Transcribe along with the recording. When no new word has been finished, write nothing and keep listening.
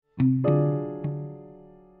Good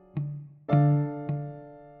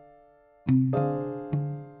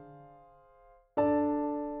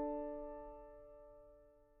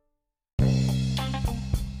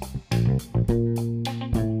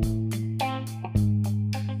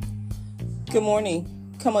morning.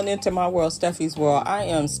 Come on into my world, Steffi's World. I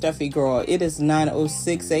am Steffi Girl. It is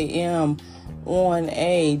 9:06 a.m. on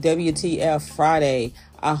a WTF Friday.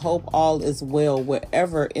 I hope all is well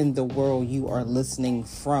wherever in the world you are listening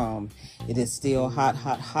from. It is still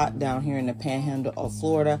hot down here in the panhandle of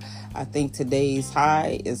Florida. I think today's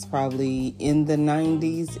high is probably in the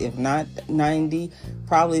 90s, if not 90.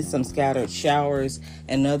 Probably some scattered showers.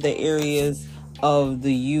 In other areas of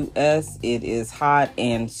the U.S., it is hot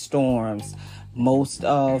and storms. Most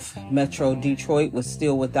of Metro Detroit was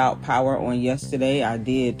still without power on yesterday. I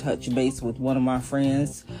did touch base with one of my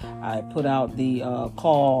friends. I put out the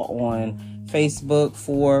call on Facebook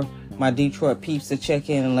for my Detroit peeps to check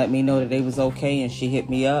in and let me know that they was okay. And she hit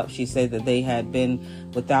me up. She said that they had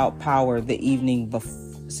been without power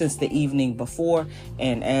since the evening before.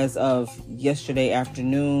 And as of yesterday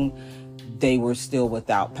afternoon, they were still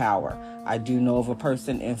without power. I do know of a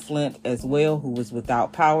person in Flint as well who was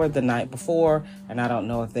without power the night before, and I don't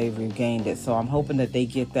know if they've regained it. So I'm hoping that they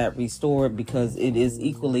get that restored because it is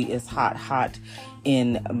equally as hot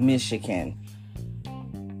in Michigan.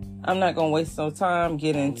 I'm not going to waste no time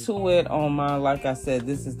getting to it on my, like I said,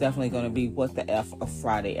 this is definitely going to be what the F of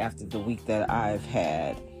Friday after the week that I've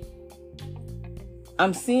had.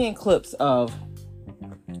 I'm seeing clips of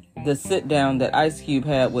the sit down that Ice Cube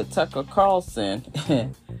had with Tucker Carlson.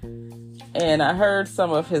 And I heard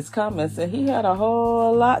some of his comments, and he had a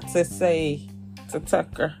whole lot to say to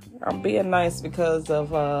Tucker. I'm being nice because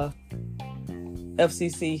of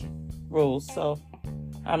FCC rules, so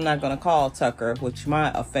I'm not going to call Tucker, which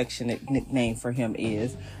my affectionate nickname for him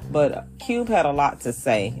is. But Cube had a lot to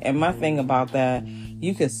say, and my thing about that,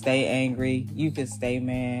 you can stay angry, you can stay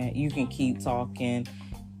mad, you can keep talking,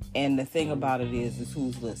 and the thing about it is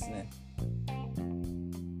who's listening.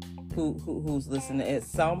 Who's listening. At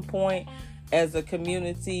some point, as a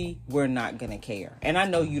community, we're not gonna care, and I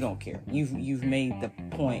know you don't care. You've made the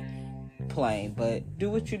point plain, but do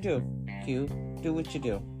what you do, Q. Do what you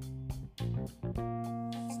do.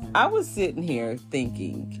 I was sitting here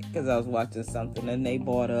thinking because I was watching something, and they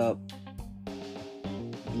brought up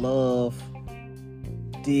Love,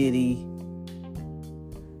 Diddy,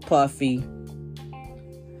 Puffy,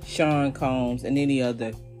 Sean Combs, and any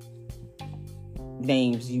other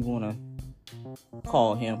names you want to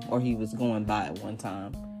call him or he was going by at one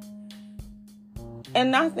time.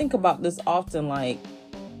 And I think about this often, like,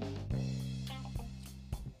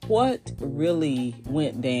 what really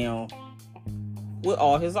went down with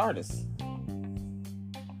all his artists?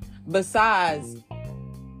 Besides,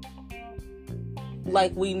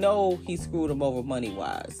 like, we know he screwed them over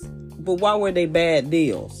money-wise, but why were they bad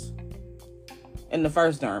deals in the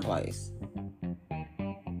first darn place?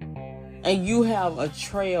 And you have a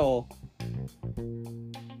trail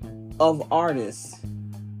of artists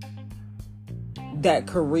that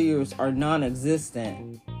careers are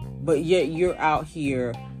non-existent, but yet you're out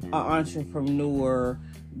here, an entrepreneur,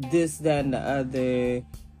 this, that, and the other,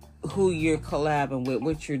 who you're collabing with,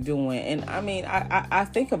 what you're doing. And I mean, I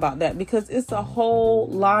think about that because it's a whole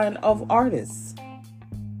line of artists.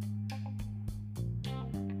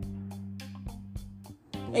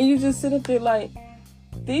 And you just sit up there like,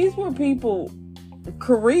 these were people,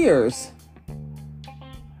 careers.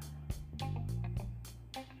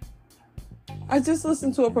 I just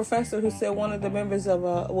listened to a professor who said one of the members of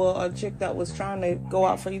a chick that was trying to go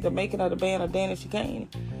out for either Making of the Band or Danny Chicane,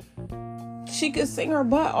 she could sing her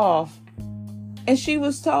butt off. And she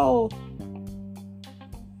was told,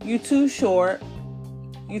 you too short,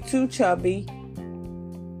 you too chubby.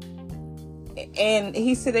 And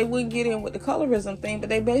he said they wouldn't get in with the colorism thing, but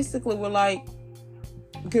they basically were like,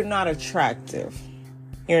 you're not attractive.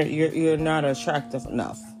 You're not attractive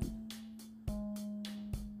enough.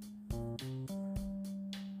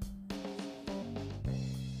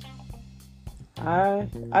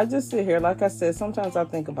 I just sit here, like I said, sometimes I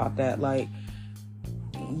think about that, like,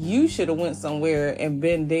 you should have went somewhere and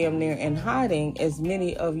been damn near in hiding as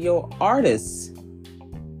many of your artists.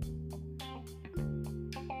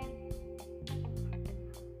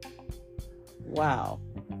 Wow.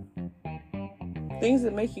 Things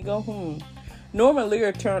that make you go, Norman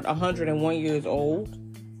Lear turned 101 years old,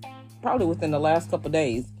 probably within the last couple of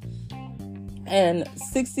days. And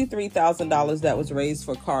 $63,000 that was raised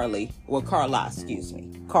for Carla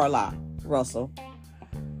Russell,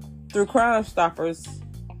 through Crime Stoppers,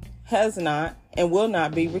 has not and will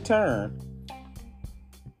not be returned.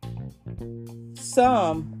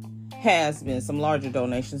 Some has been some larger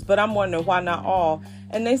donations, but I'm wondering why not all.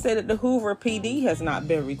 And they say that the Hoover PD has not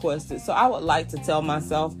been requested. So I would like to tell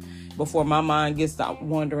myself before my mind gets to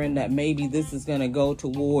wondering that maybe this is going to go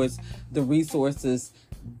towards the resources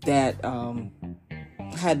that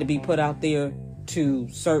had to be put out there to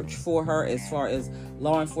search for her, as far as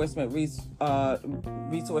law enforcement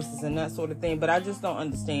resources and that sort of thing. But I just don't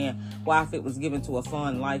understand why, if it was given to a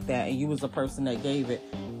fund like that and you was the person that gave it,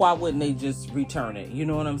 why wouldn't they just return it? You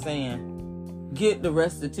know what I'm saying? Get the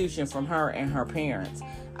restitution from her and her parents.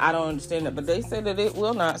 I don't understand that, but they say that it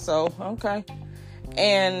will not. So, okay.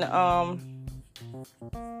 And, I'm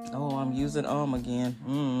using again.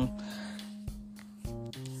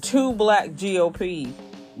 2 black GOP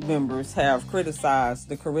members have criticized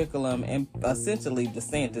the curriculum and essentially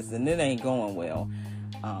DeSantis, and it ain't going well.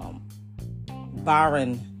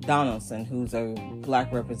 Byron Donaldson, who's a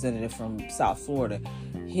black representative from South Florida,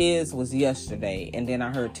 his was yesterday, and then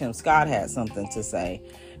I heard Tim Scott had something to say,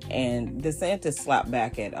 and DeSantis slapped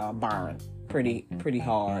back at Byron pretty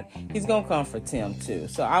hard. He's gonna come for Tim too.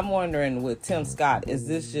 So I'm wondering, with Tim Scott, is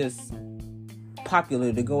this just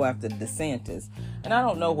popular to go after DeSantis? And I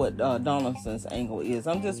don't know what Donaldson's angle is.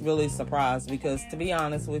 I'm just really surprised because, to be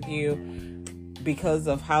honest with you, because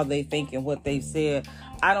of how they think and what they've said,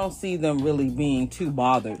 I don't see them really being too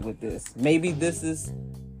bothered with this. Maybe this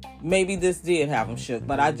did have them shook,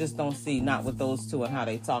 but I just don't see, not with those two and how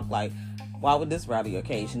they talk. Like, why would this rally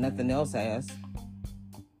occasion? Nothing else has.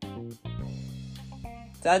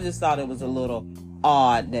 So I just thought it was a little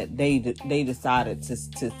odd that they decided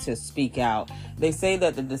to speak out. They say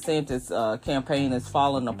that the DeSantis campaign is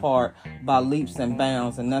falling apart by leaps and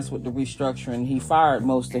bounds, and that's what the restructuring. He fired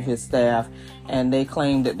most of his staff, and they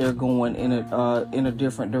claim that they're going in a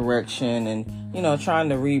different direction, and trying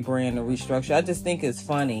to rebrand and restructure. I just think it's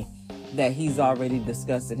funny that he's already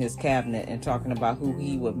discussing his cabinet and talking about who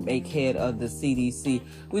he would make head of the CDC.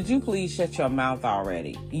 Would you please shut your mouth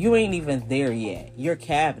already? You ain't even there yet. Your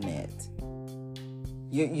cabinet.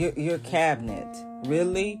 Your cabinet.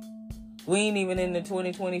 Really? We ain't even in the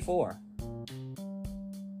 2024.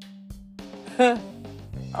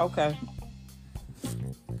 Okay.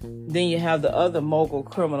 Then you have the other mogul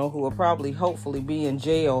criminal who will probably, hopefully, be in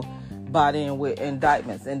jail by then with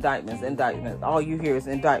indictments. All you hear is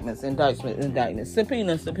indictments,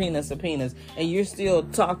 subpoenas, and you're still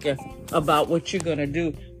talking about what you're gonna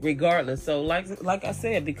do regardless. So like I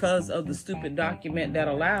said, because of the stupid document that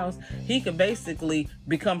allows, he could basically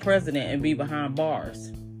become president and be behind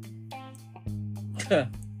bars.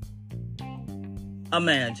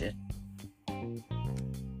 Imagine.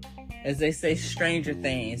 As they say, stranger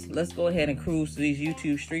things. Let's go ahead and cruise through these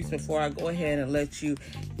YouTube streets before I go ahead and let you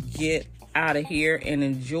get out of here and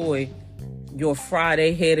enjoy your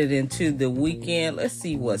Friday headed into the weekend. Let's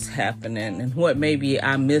see what's happening and what maybe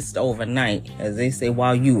I missed overnight, as they say,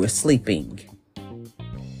 while you were sleeping.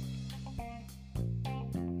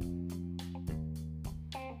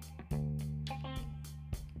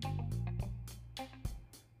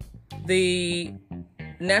 The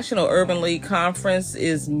National Urban League Conference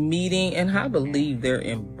is meeting, and I believe they're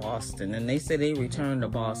in Boston, and they say they returned to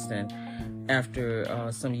Boston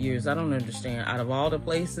after some years. I don't understand. Out of all the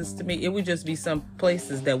places, to me, it would just be some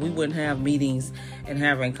places that we wouldn't have meetings and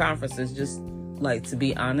having conferences. Just like, to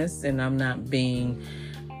be honest, and I'm not being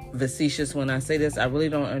facetious when I say this, I really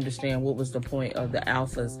don't understand what was the point of the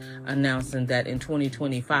Alphas announcing that in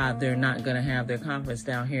 2025 they're not going to have their conference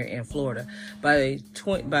down here in Florida. By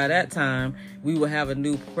that time, we will have a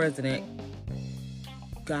new president,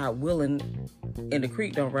 God willing, and the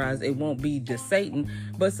creek don't rise. It won't be Satan,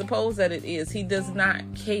 but suppose that it is. He does not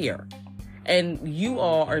care. And you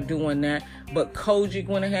all are doing that, but Kojic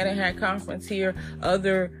went ahead and had conference here.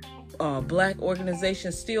 Other black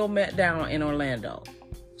organizations still met down in Orlando.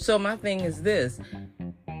 So my thing is this: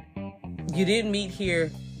 you didn't meet here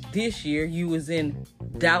this year. You was in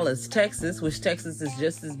Dallas, Texas, which Texas is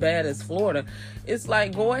just as bad as Florida. It's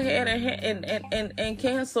like, go ahead and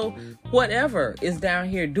cancel whatever is down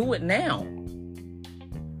here. Do it now.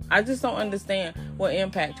 I just don't understand what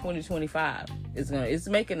impact 2025 is going to. It's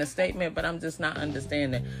making a statement, but I'm just not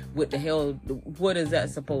understanding what the hell, what is that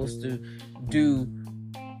supposed to do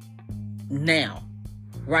now?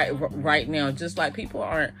 Right now, just like people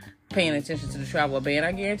aren't paying attention to the travel ban.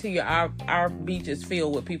 I guarantee you our beach is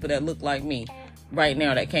filled with people that look like me right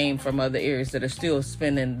now, that came from other areas, that are still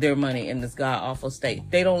spending their money in this god awful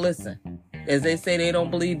state. They don't listen. As they say, they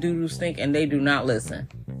don't believe doo-doo stink, and they do not listen.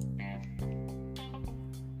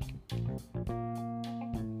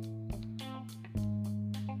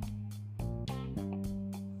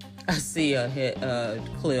 I see a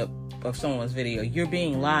clip of someone's video. You're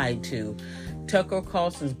being lied to Tucker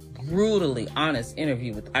Carlson's brutally honest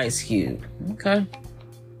interview with Ice Cube. Okay.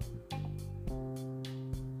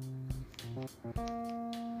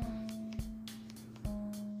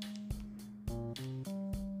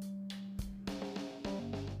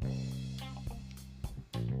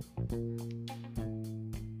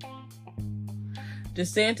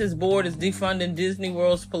 DeSantis board is defunding Disney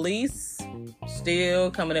World's police.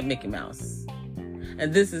 Still coming at Mickey Mouse.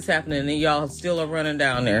 And this is happening and y'all still are running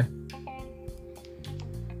down there.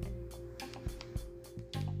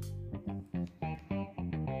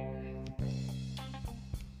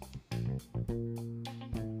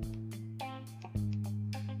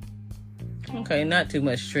 Okay, not too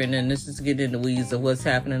much trending. This is getting in the weeds of what's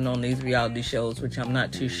happening on these reality shows, which I'm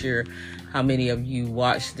not too sure how many of you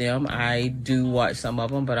watch them. I do watch some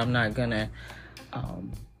of them, but I'm not going to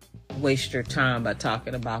waste your time by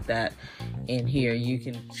talking about that in here. You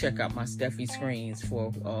can check out my Steffi screens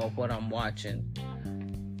for what I'm watching.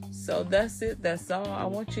 So that's it. That's all. I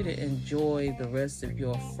want you to enjoy the rest of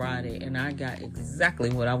your Friday, and I got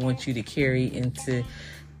exactly what I want you to carry into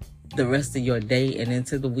the rest of your day and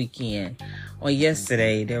into the weekend. On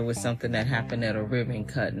yesterday, there was something that happened at a ribbon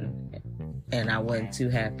cutting, and I wasn't too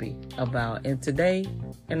happy about. And today,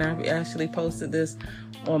 and I actually posted this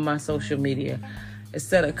on my social media,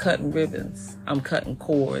 instead of cutting ribbons, I'm cutting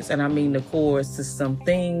cords. And I mean the cords to some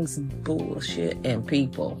things, bullshit, and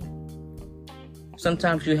people.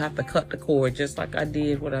 Sometimes you have to cut the cord, just like I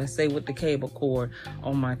did what I say with the cable cord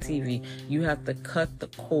on my TV. You have to cut the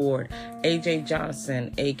cord. AJ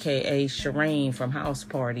Johnson, a.k.a. Shireen from House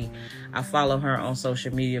Party. I follow her on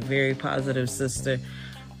social media. Very positive sister.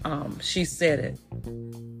 She said it.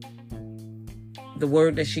 The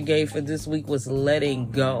word that she gave for this week was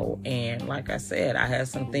letting go. And like I said, I had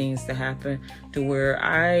some things to happen to where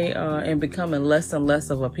I am becoming less and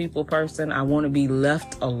less of a people person. I want to be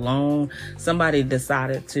left alone. Somebody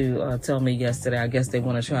decided to tell me yesterday, I guess they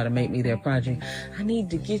want to try to make me their project. I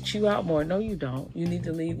need to get you out more. No, you don't. You need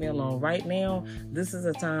to leave me alone. Right now, this is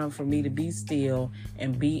a time for me to be still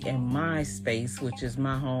and be in my space, which is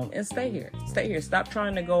my home, and stay here. Stay here. Stop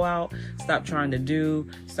trying to go out. Stop trying to do.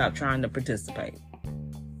 Stop trying to participate.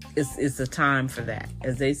 It's a time for that.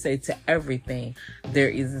 As they say, to everything, there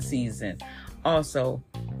is a season. Also,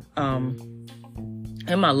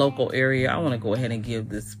 in my local area, I want to go ahead and give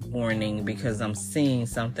this warning because I'm seeing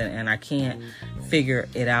something and I can't figure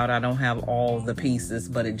it out. I don't have all the pieces,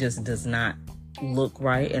 but it just does not look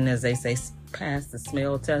right. And as they say, pass the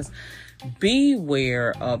smell test.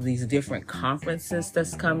 Beware of these different conferences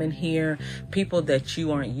that's coming here, people that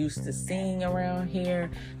you aren't used to seeing around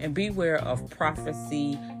here, and beware of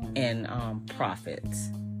prophecy and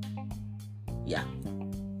prophets. Yeah.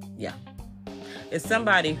 It's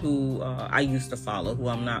somebody who I used to follow, who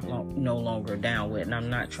I'm no longer down with, and I'm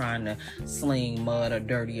not trying to sling mud or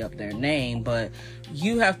dirty up their name, but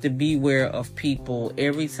you have to beware of people.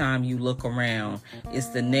 Every time you look around, it's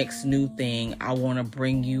the next new thing. I want to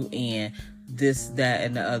bring you in. This, that,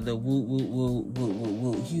 and the other. Woo, woo, woo, woo,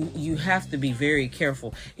 woo, woo. You have to be very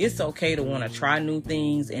careful. It's okay to want to try new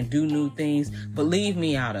things and do new things, but leave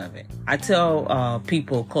me out of it. I tell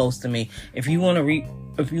people close to me, if you want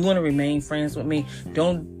to remain friends with me,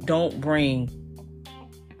 don't bring,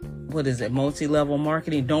 what is it, multi-level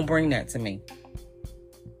marketing. Don't bring that to me.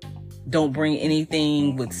 Don't bring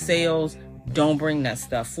anything with sales. Don't bring that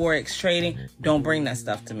stuff. Forex trading. Don't bring that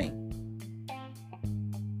stuff to me.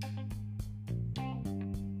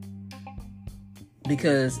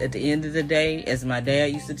 Because at the end of the day, as my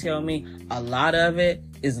dad used to tell me, a lot of it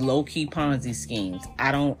is low-key Ponzi schemes.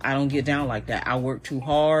 I don't get down like that. I work too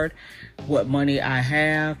hard. What money I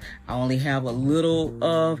have, I only have a little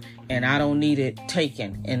of, and I don't need it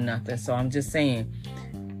taken in nothing. So I'm just saying,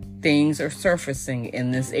 things are surfacing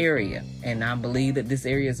in this area, and I believe that this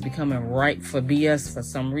area is becoming ripe for BS for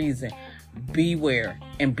some reason. Beware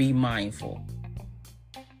and be mindful.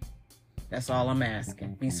 That's all I'm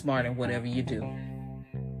asking. Be smart in whatever you do.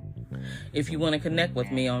 If you want to connect with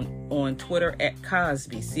me on Twitter at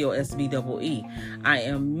Cosby, COSBEE. I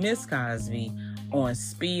am Miss Cosby on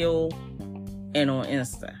Spiel and on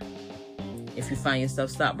Insta. If you find yourself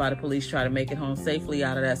stopped by the police, try to make it home safely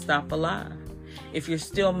out of that stop alive. If you're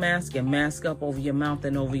still masking, mask up over your mouth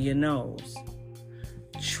and over your nose.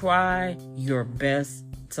 Try your best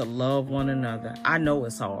to love one another. I know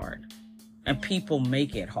it's hard, and people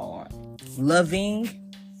make it hard. Loving,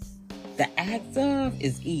 the act of,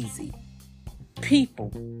 is easy.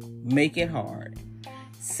 People make it hard.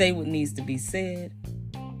 Say what needs to be said.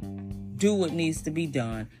 Do what needs to be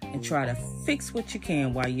done. And try to fix what you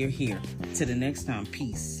can while you're here. Till the next time,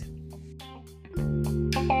 peace.